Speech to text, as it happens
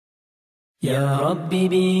يا ربي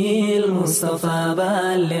بالمصطفى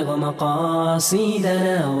بلغ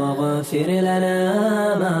مقاصدنا واغفر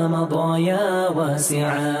لنا ما مضى يا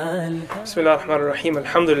واسع. بسم الله الرحمن الرحيم.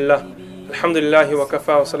 الحمد لله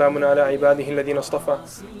وكفى وسلام على عباده الذين اصطفى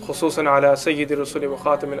خصوصا على سيد الرسل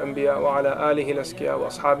وخاتم الأنبياء وعلى آله الأزكياء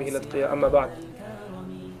وأصحابه الأتقياء أما بعد.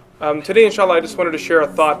 Today, inshallah, I just wanted to share a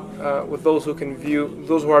thought with those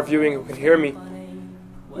who are viewing, who can hear me.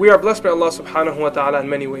 We are blessed by Allah subhanahu wa ta'ala in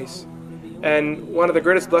many ways. And one of the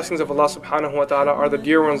greatest blessings of Allah subhanahu wa ta'ala are the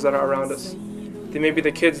dear ones that are around us. They may be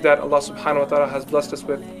the kids that Allah subhanahu wa ta'ala has blessed us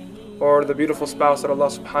with, or the beautiful spouse that Allah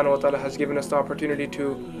subhanahu wa ta'ala has given us the opportunity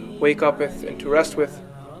to wake up with and to rest with.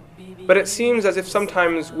 But it seems as if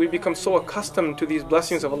sometimes we become so accustomed to these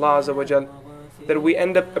blessings of Allah Azza wa Jal that we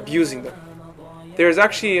end up abusing them. There is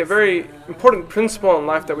actually a very important principle in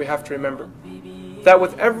life that we have to remember. That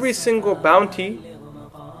with every single bounty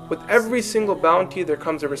there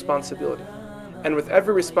comes a responsibility. And with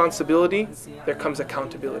every responsibility there comes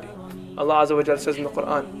accountability. Allah Azza wa Jal says in the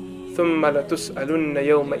Quran, ثُمَّ لَتُسْأَلُنَّ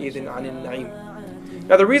يَوْمَئِذٍ عَنِ النَّعِيمِ.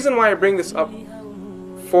 Now the reason why I bring this up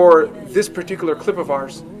for this particular clip of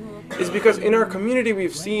ours is because in our community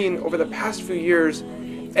we've seen over the past few years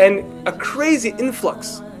a crazy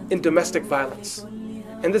influx in domestic violence.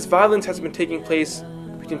 And this violence has been taking place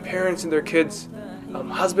between parents and their kids,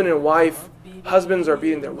 husband and wife. Husbands are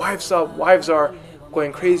beating their wives up, wives are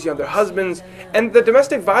going crazy on their husbands. And the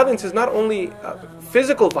domestic violence is not only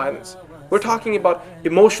physical violence. We're talking about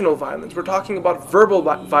emotional violence, we're talking about verbal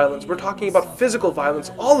violence, we're talking about physical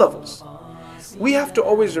violence, all levels. We have to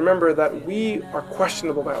always remember that we are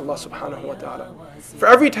questionable by Allah subhanahu wa ta'ala. For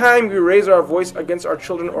every time we raise our voice against our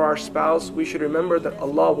children or our spouse, we should remember that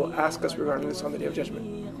Allah will ask us regarding this on the Day of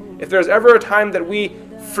Judgment. If there's ever a time that we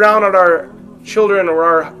frown at our children or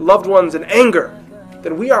our loved ones in anger,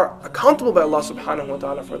 then we are accountable by Allah subhanahu wa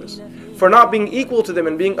ta'ala for this. For not being equal to them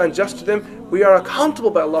and being unjust to them, we are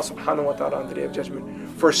accountable by Allah subhanahu wa ta'ala on the Day of Judgment.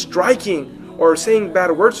 For striking or saying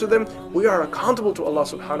bad words to them, we are accountable to Allah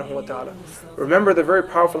subhanahu wa ta'ala. Remember the very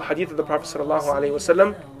powerful hadith of the Prophet sallallahu alaihi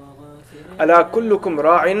wasallam, أَلَا كُلُّكُمْ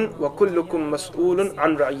رَاعٍ وَكُلُّكُمْ مَسْئُولٌ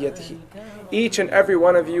عَنْ رَعِيَّتِهِ. Each and every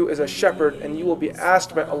one of you is a shepherd, and you will be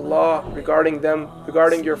asked by Allah regarding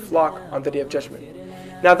your flock on the Day of Judgment.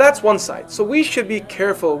 Now that's one side. So we should be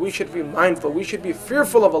careful, we should be mindful, we should be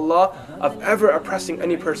fearful of Allah of ever oppressing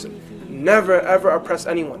any person. Never ever oppress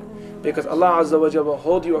anyone, because Allah Azza wa Jalla will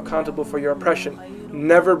hold you accountable for your oppression.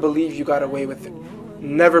 Never believe you got away with it.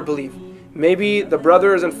 Never believe. Maybe the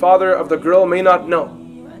brothers and father of the girl may not know,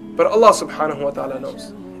 but Allah subhanahu wa ta'ala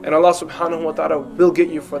knows. And Allah subhanahu wa ta'ala will get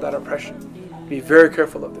you for that oppression. Be very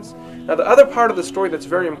careful of this. Now the other part of the story that's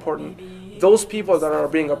very important, those people that are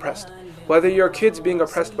being oppressed, whether your kids being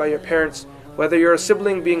oppressed by your parents, whether you're a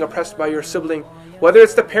sibling being oppressed by your sibling, whether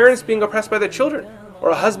it's the parents being oppressed by the children, or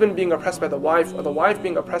a husband being oppressed by the wife, or the wife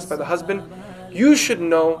being oppressed by the husband, you should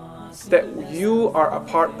know that you are a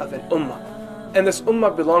part of an ummah. And this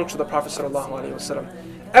ummah belongs to the Prophet ﷺ.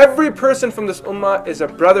 Every person from this ummah is a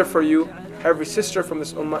brother for you. Every sister from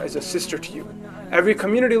this ummah is a sister to you. Every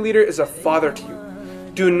community leader is a father to you.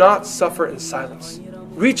 Do not suffer in silence.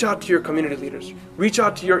 Reach out to your community leaders. Reach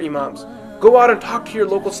out to your Imams. Go out and talk to your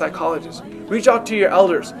local psychologists. Reach out to your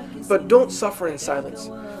elders. But don't suffer in silence.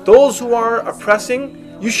 Those who are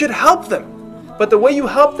oppressing, you should help them. But the way you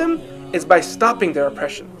help them is by stopping their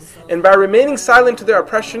oppression. And by remaining silent to their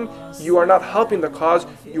oppression, you are not helping the cause,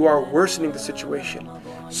 you are worsening the situation.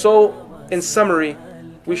 So, in summary,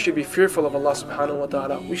 we should be fearful of Allah subhanahu wa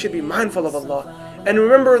ta'ala. We should be mindful of Allah. And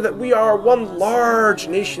remember that we are one large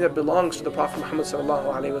nation that belongs to the Prophet Muhammad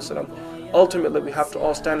sallallahu alaihi wasallam. Ultimately, we have to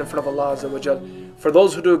all stand in front of Allah Azza wa Jal. For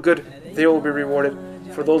those who do good, they will be rewarded.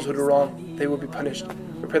 For those who do wrong, they will be punished.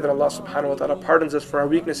 We pray that Allah subhanahu wa ta'ala pardons us for our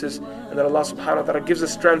weaknesses, and that Allah subhanahu wa ta'ala gives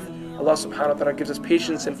us strength, Allah subhanahu wa ta'ala gives us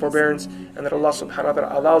patience and forbearance, and that Allah subhanahu wa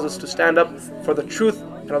ta'ala allows us to stand up for the truth,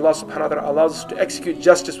 and Allah subhanahu wa ta'ala allows us to execute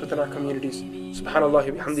justice within our communities. Subhanallah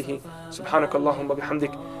bihamdihi, subhanakallahumma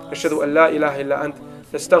bihamdik, nashhadu an la ilaha illa ant,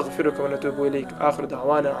 nastaghfiruka wa natubu ilayk. Akhir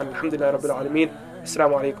da'wana alhamdulillahi rabbil alameen.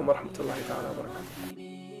 Assalamu alaikum wa rahmatullahi ta'ala wa barakatuh.